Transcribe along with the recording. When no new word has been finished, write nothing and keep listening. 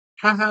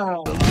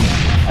Haha!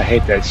 I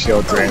hate that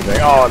shield drain thing.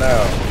 Oh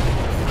no!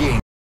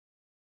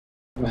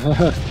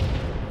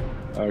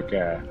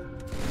 Okay.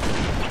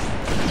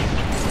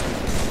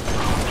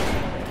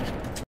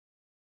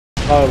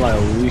 Probably my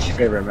least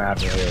favorite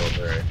map in Halo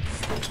 3.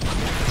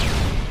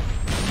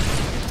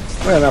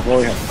 Well, that map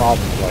really have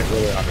problems like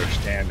really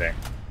understanding.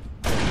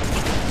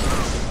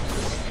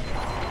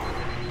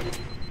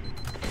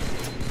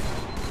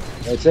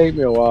 It takes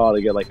me a while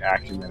to get like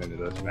acumen into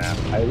this map.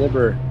 I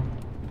never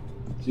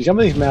see some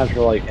of these maps are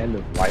like end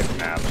of life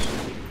maps.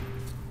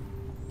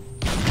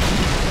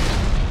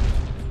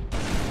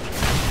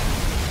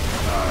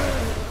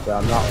 So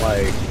I'm not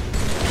like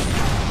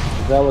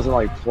if I wasn't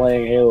like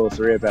playing Halo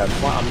 3 at that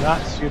point, I'm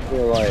not super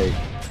like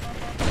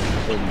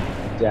in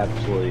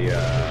depthly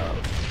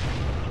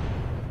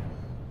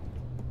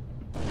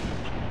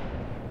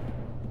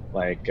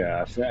I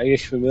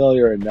guess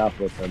familiar enough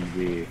with them to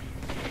be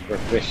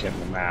proficient in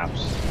the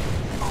maps.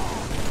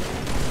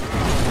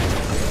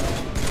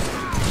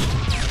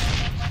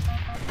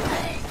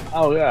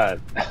 Oh god.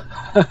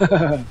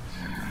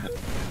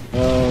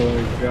 Oh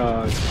my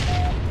god.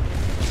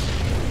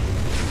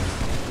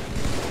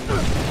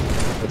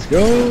 Let's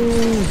go!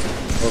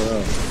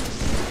 Oh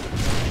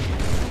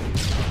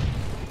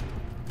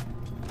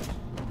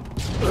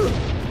no.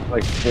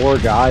 Like 4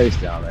 guys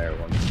down there.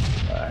 What the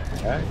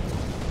heck?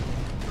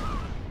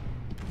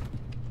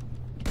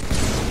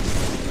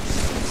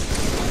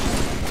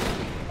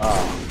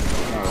 Oh,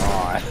 come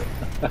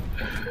on.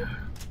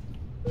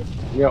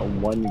 We got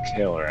 1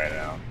 kill right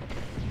now.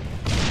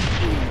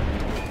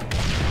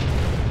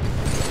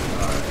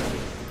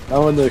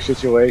 Now in those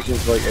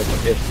situations, like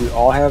if we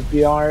all have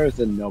BRs,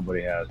 then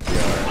nobody has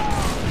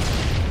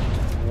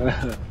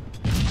BRs.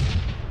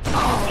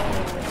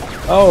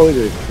 Oh, he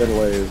just got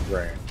away his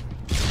brain.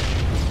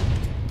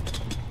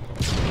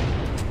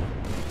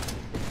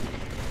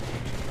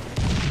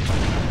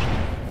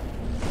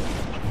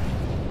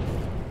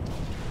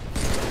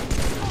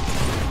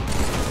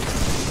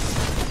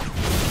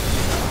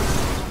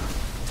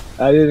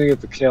 I didn't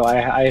get the kill.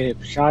 I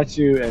shot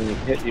you and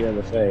hit you in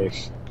the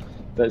face.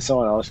 But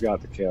someone else got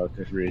the kill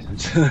because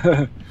reasons. It's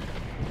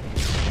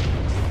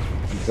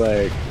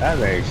like, that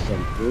makes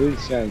complete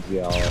sense,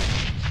 y'all.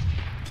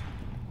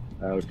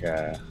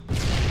 Okay.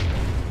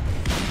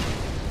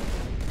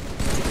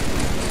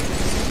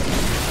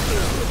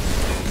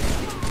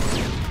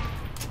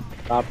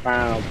 I'm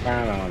gonna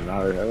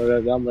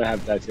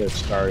have that get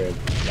started.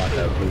 Like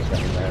that 2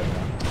 seconds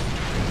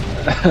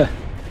ahead.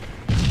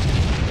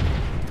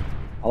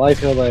 I like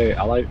how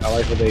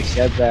they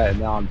said that,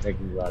 and now I'm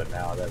thinking about it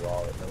now. They've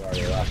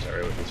already left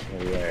already with this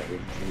movie.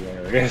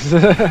 It's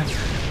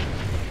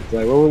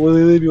like, well, we'll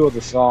leave you with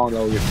a song, and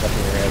then we'll get stuck in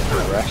your head for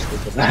the rest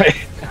of the night.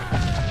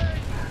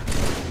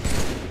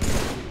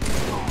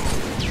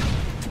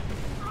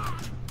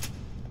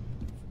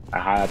 I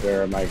hide up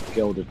there in my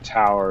gilded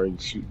tower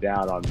and shoot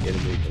down on the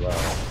enemy below.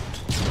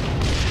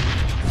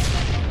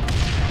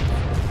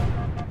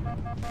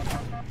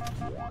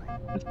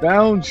 Let's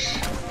bounce!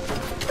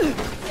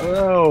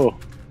 Oh!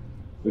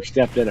 We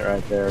stepped in it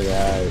right there,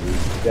 guys. We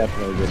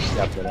definitely just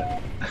stepped in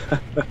it.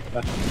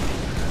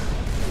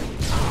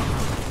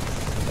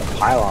 The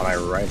pylon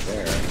right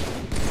there.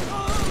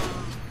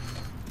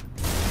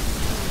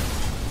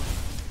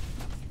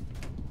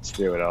 Let's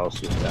see what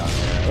else is down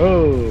there.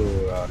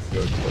 Oh!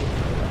 Good.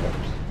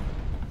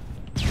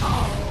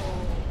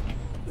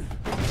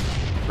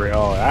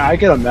 Oh, I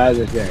can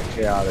imagine it getting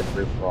chaotic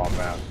free-for-all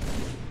maps.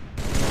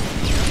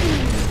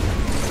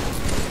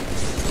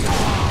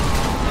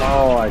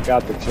 Oh, I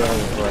got the kill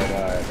before I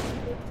died.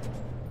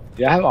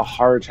 Yeah, I have a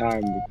hard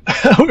time.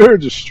 We were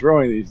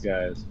destroying these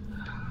guys.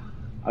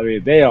 I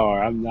mean, they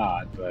are. I'm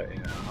not, but you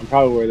know, I'm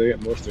probably where they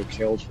get most of their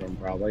kills from.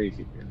 Probably you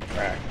keep getting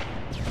cracked.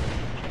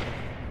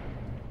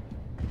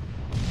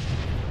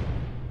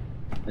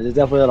 It's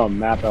definitely not a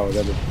map I was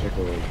ever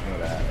particularly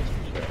good at. That's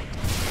for sure.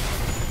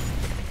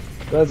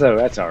 But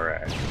that's all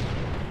right.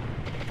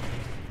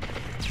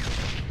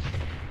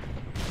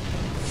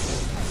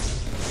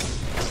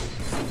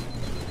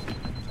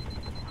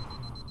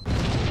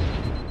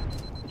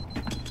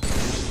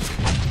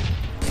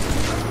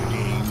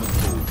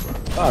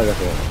 Oh, I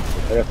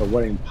got the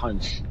winning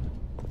punch.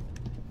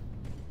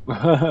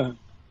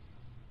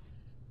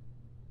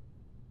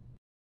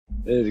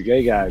 There's a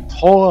gay guy.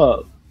 Pull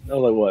up. That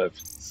was like what,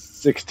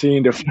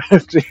 16 to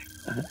 50.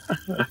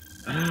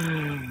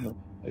 I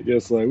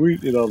guess like we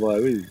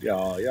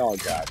y'all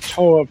got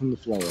toe up from the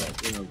floor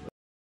up. You know.